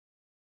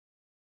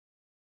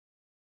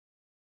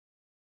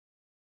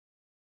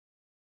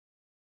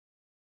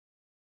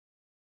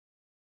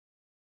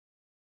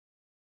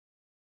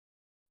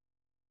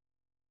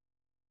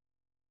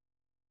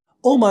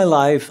All my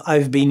life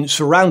I've been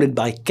surrounded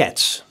by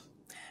cats.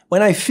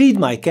 When I feed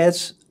my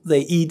cats,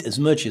 they eat as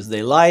much as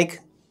they like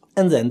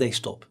and then they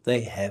stop.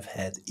 They have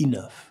had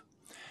enough.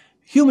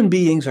 Human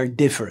beings are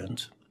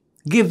different.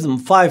 Give them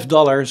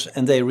 $5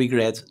 and they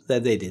regret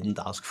that they didn't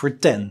ask for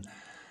 10.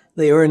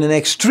 They earn an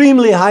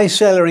extremely high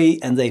salary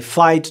and they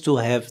fight to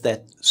have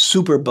that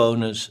super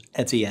bonus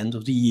at the end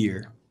of the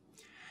year.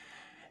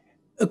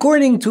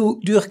 According to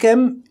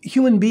Durkheim,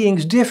 human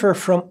beings differ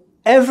from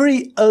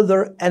every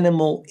other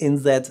animal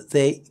in that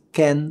they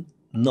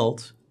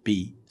cannot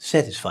be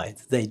satisfied.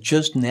 They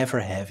just never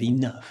have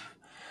enough.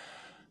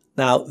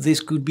 Now, this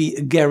could be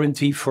a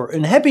guarantee for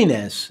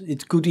unhappiness.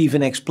 It could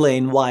even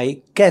explain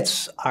why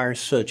cats are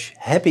such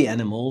happy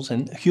animals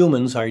and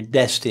humans are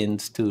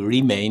destined to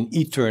remain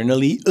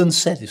eternally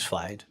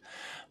unsatisfied.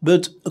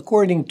 But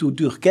according to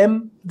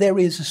Durkheim, there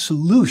is a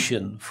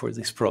solution for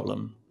this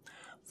problem.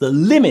 The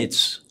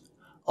limits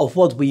of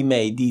what we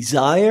may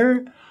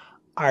desire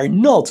are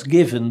not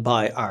given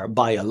by our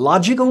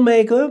biological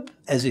makeup,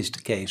 as is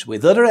the case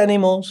with other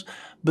animals,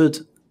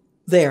 but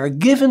they are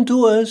given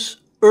to us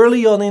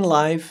early on in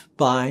life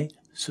by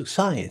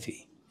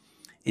society.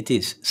 It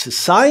is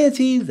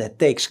society that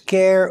takes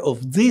care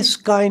of this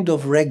kind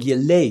of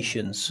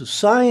regulation.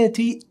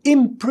 Society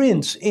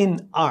imprints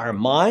in our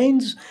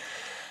minds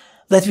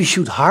that we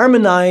should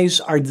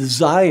harmonize our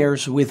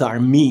desires with our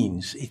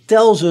means. It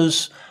tells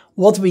us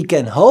what we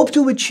can hope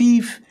to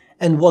achieve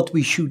and what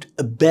we should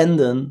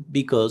abandon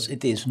because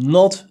it is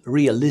not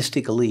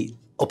realistically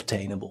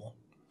obtainable.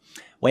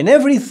 When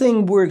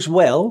everything works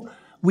well,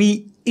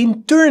 we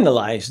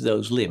internalize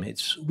those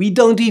limits. We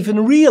don't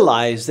even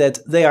realize that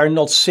they are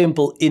not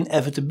simple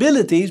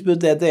inevitabilities,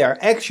 but that they are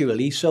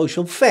actually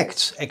social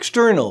facts,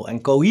 external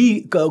and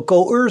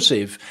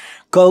coercive,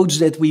 codes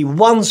that we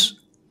once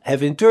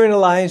have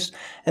internalized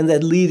and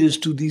that lead us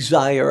to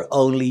desire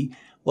only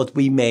what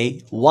we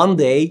may one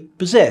day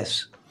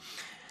possess.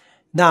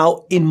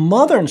 Now, in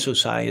modern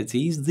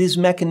societies, this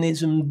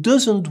mechanism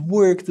doesn't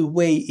work the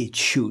way it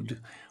should.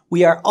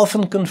 We are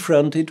often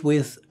confronted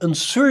with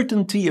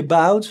uncertainty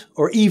about,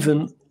 or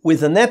even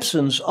with an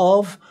absence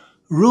of,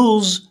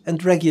 rules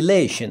and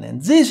regulation.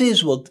 And this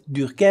is what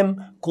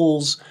Durkheim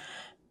calls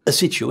a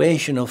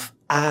situation of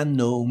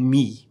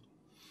anomie.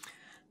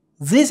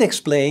 This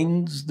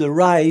explains the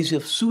rise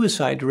of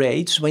suicide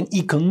rates when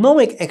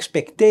economic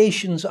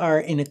expectations are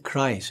in a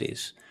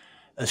crisis.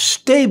 A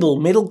stable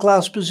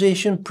middle-class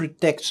position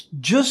protects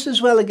just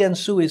as well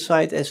against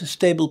suicide as a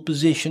stable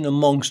position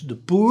amongst the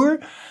poor.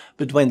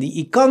 But when the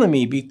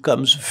economy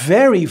becomes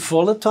very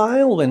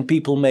volatile, when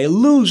people may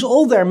lose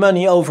all their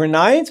money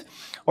overnight,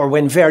 or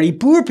when very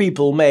poor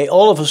people may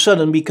all of a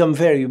sudden become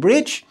very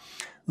rich,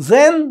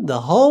 then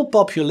the whole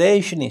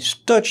population is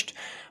touched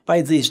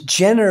by this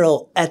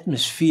general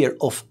atmosphere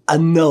of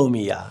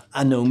anomie.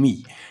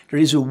 There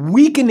is a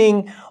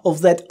weakening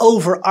of that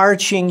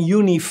overarching,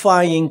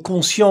 unifying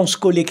conscience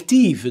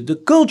collective. The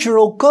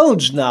cultural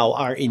codes now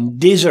are in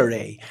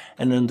disarray.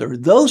 And under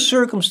those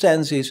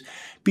circumstances,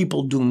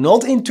 people do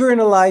not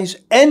internalize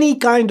any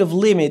kind of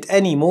limit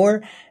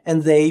anymore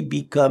and they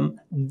become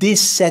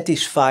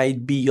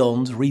dissatisfied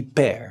beyond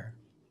repair.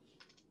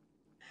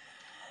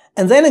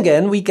 And then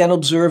again, we can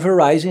observe a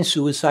rise in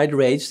suicide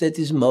rates that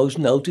is most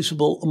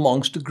noticeable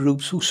amongst the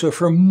groups who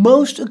suffer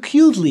most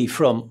acutely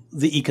from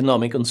the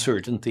economic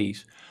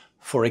uncertainties.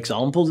 For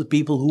example, the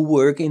people who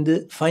work in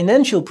the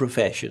financial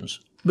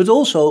professions, but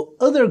also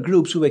other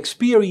groups who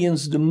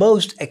experience the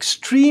most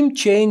extreme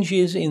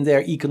changes in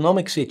their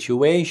economic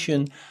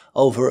situation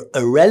over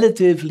a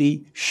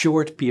relatively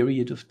short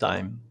period of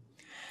time.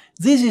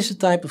 This is a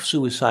type of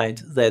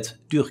suicide that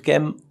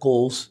Durkheim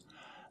calls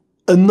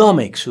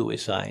anomic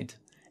suicide.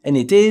 And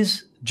it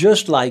is,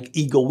 just like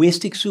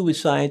egoistic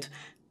suicide,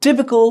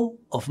 typical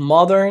of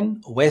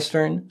modern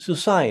Western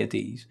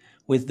societies,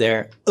 with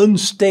their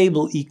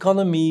unstable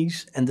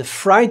economies and the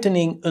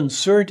frightening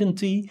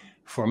uncertainty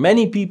for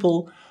many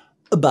people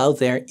about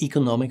their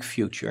economic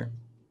future.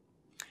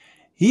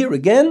 Here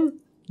again,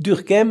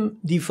 Durkheim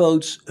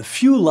devotes a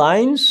few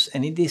lines,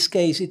 and in this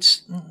case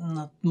it's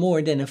not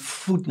more than a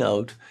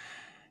footnote,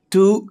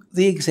 to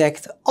the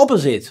exact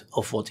opposite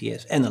of what he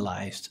has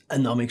analyzed,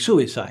 anomic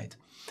suicide.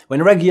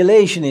 When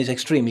regulation is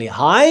extremely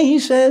high, he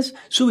says,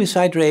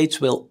 suicide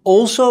rates will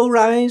also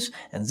rise,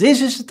 and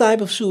this is the type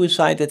of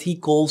suicide that he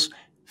calls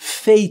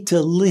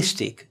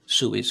fatalistic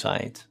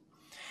suicide.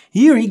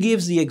 Here he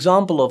gives the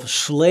example of a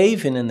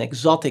slave in an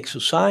exotic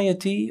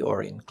society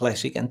or in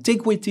classic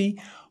antiquity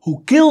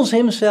who kills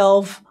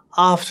himself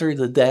after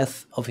the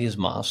death of his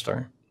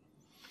master.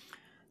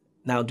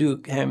 Now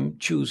Durkheim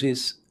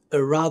chooses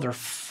a rather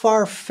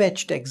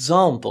far-fetched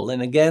example,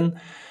 and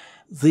again,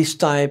 this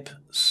type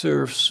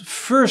serves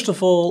first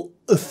of all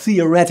a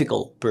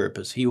theoretical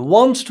purpose. He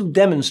wants to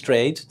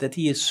demonstrate that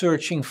he is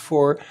searching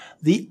for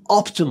the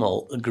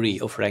optimal degree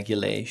of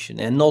regulation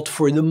and not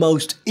for the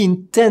most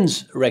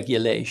intense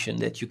regulation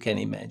that you can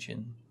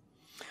imagine.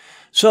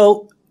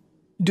 So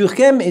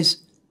Durkheim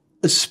is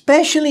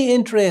especially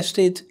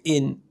interested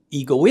in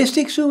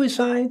egoistic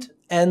suicide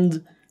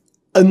and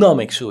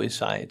anomic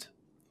suicide.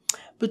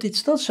 but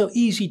it's not so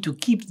easy to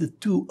keep the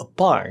two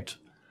apart.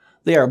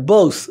 They are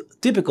both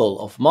typical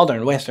of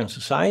modern Western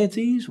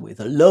societies with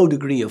a low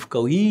degree of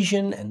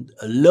cohesion and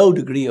a low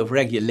degree of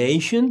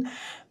regulation,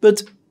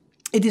 but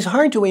it is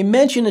hard to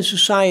imagine a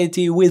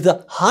society with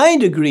a high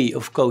degree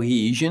of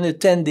cohesion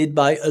attended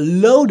by a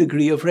low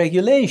degree of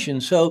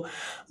regulation, so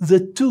the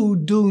two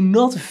do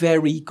not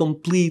vary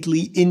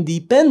completely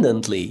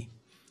independently.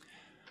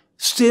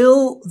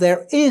 Still,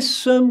 there is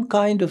some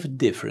kind of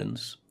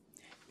difference.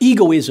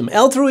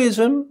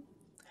 Egoism-altruism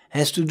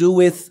has to do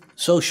with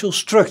social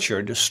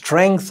structure, the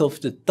strength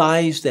of the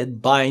ties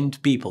that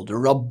bind people, the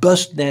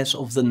robustness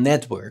of the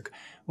network,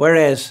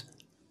 whereas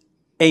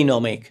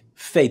anomic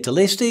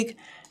fatalistic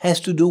has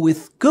to do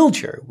with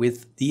culture,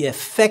 with the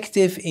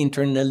effective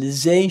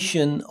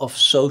internalization of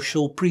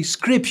social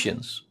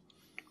prescriptions.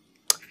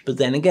 But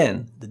then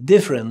again, the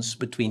difference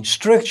between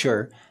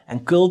structure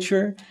and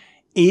culture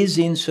is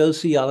in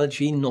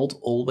sociology not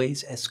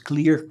always as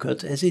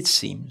clear-cut as it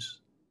seems.